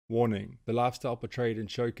Warning, the lifestyle portrayed and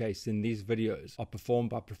showcased in these videos are performed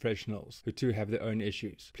by professionals who too have their own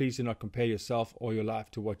issues. Please do not compare yourself or your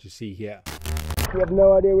life to what you see here. We have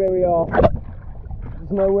no idea where we are.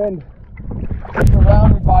 There's no wind. We're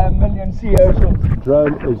surrounded by a million sea urchins.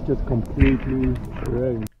 Drone is just completely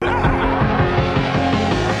ruined.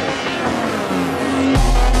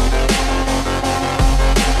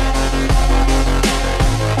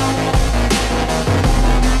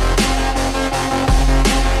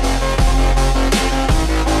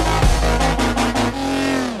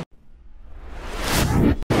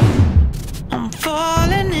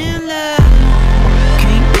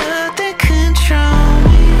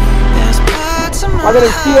 I got a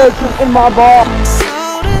sea urchin in my bar.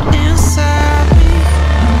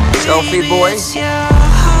 Selfie boy.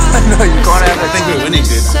 No, you can't have that. I think we're winning,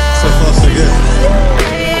 dude. So far, so good.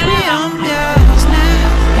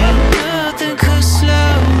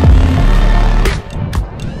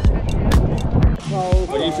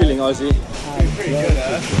 How are you feeling, Ozzy? Pretty good,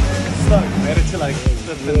 huh? So better to like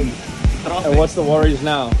slip and drop. And what's the worries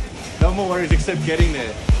now? No more worries except getting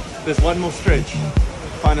there. There's one more stretch.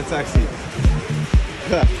 Find a taxi.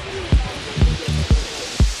 Oh,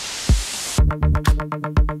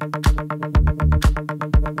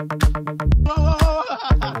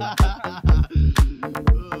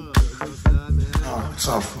 it's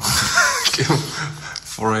off.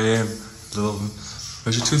 4 AM. Little.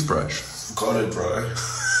 Where's your toothbrush? Got it, bro.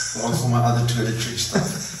 One for my other toiletry stuff.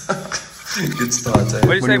 Good start, eh?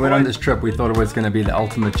 When we went on this trip, we thought it was going to be the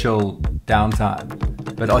ultimate chill downtime.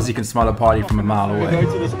 But Ozzy can smell a party from a mile away. We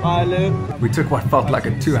go to this island. We took what felt like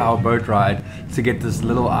a 2-hour boat ride to get this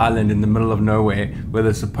little island in the middle of nowhere where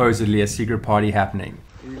there's supposedly a secret party happening.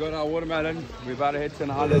 We got our watermelon. We're about to head to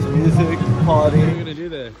an island. There's music, party. What are we gonna do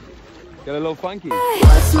there? Get a little funky.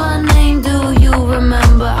 What's my name? Do you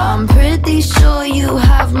remember? I'm pretty sure you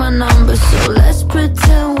have my number. So let's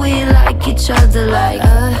pretend we like each other like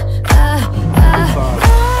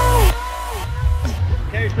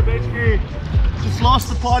Okay, Shabetsky. Just lost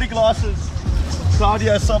the party glasses. It's out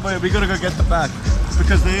here somewhere. We gotta go get them back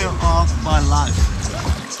because they are my life.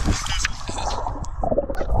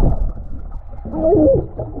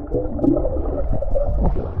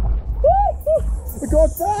 We got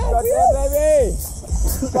that, baby!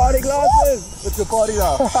 Party glasses! It's a party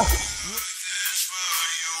now.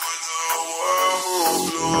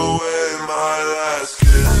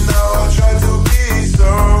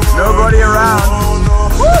 Nobody around.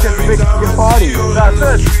 Big party. That's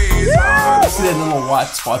it. See that little white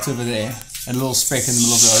spot over there? And a little speck in the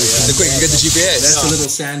middle of the ocean. The quick, you get the GPS. That's a little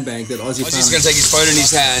sandbank that Ozzy Ozzy's gonna take his phone in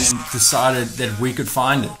his hand. and decided that we could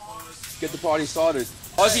find it. Get the party started.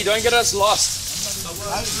 Ozzy, don't get us lost.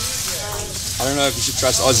 I don't know if you should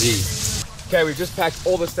trust Ozzy. Okay, we've just packed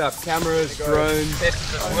all the stuff. Cameras, drones.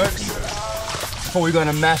 Before we go on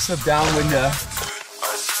a massive downwinder.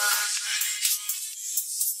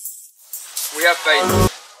 We have faith.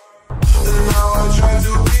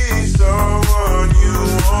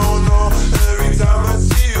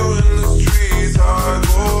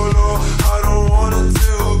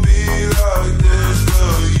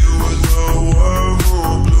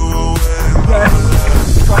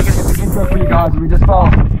 We just fell.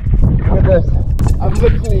 Look at this. I'm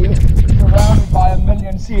literally surrounded by a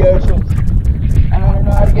million sea urchins. And I don't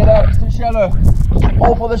know how to get out. It's too shallow.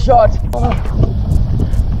 All for the shot. Oh.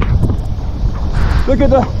 Look at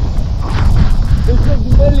the... There's just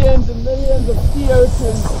millions and millions of sea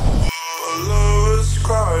urchins.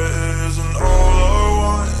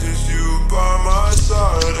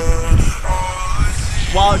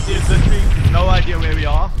 Wow, dude, literally no idea where we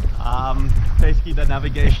are. Basically the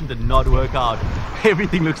navigation did not work out.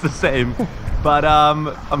 Everything looks the same. But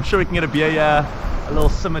I'm sure we can get a beer here, a little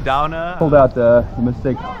simmer downer. Pulled out the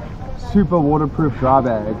Mystic super waterproof dry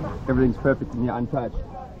bag. Everything's perfect in here, untouched.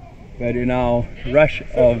 But in our rush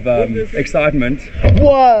of excitement,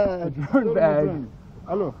 what? A drone bag.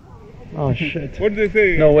 Hello. Oh shit. What did they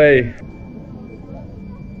say? No way.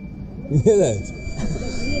 You hear that?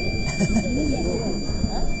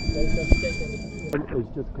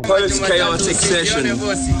 Post-chaotic session.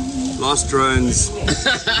 Lost drones,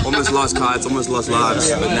 almost lost kites, almost lost lives,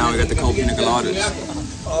 but now we got the cold pina coladas.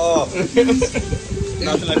 Oh,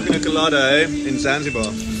 nothing like pina colada, eh? In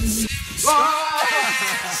Zanzibar.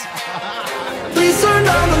 Please turn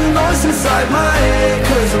down the noise inside my head,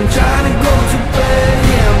 'cause I'm trying to go to bed.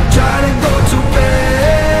 Yeah, I'm trying to go to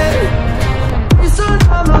bed. Please turn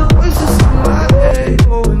down the voices in my head,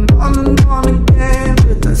 going on and on again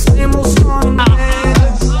with the same old song in my head.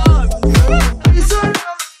 Please turn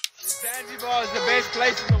down. Zanzibar is the best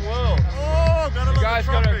place in the world. Oh, got a lot You guys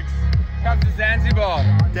of gotta tropics. come to Zanzibar.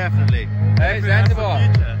 definitely. Hey, Zanzibar.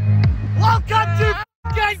 Welcome to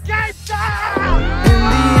Cape Town! In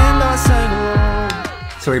the end I sang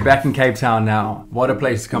along. So we're back in Cape Town now. What a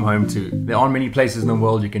place to come home to. There aren't many places in the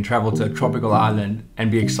world you can travel to a tropical island and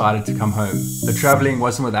be excited to come home. The traveling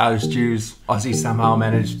wasn't without its dues. Ozzy somehow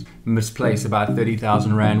managed to misplace about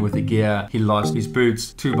 30,000 Rand worth of gear. He lost his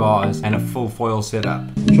boots, 2 bars, and a full foil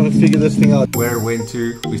setup. Trying to figure this thing out. Where it went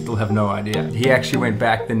to, we still have no idea. He actually went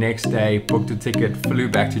back the next day, booked a ticket, flew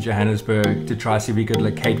back to Johannesburg to try to see if he could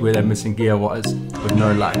locate where that missing gear was, with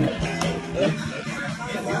no luck.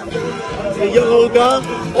 Yoga?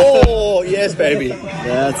 Oh, yes, baby.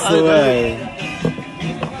 That's the way.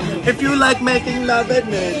 If you like making love at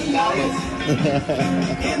night.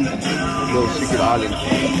 Little secret island.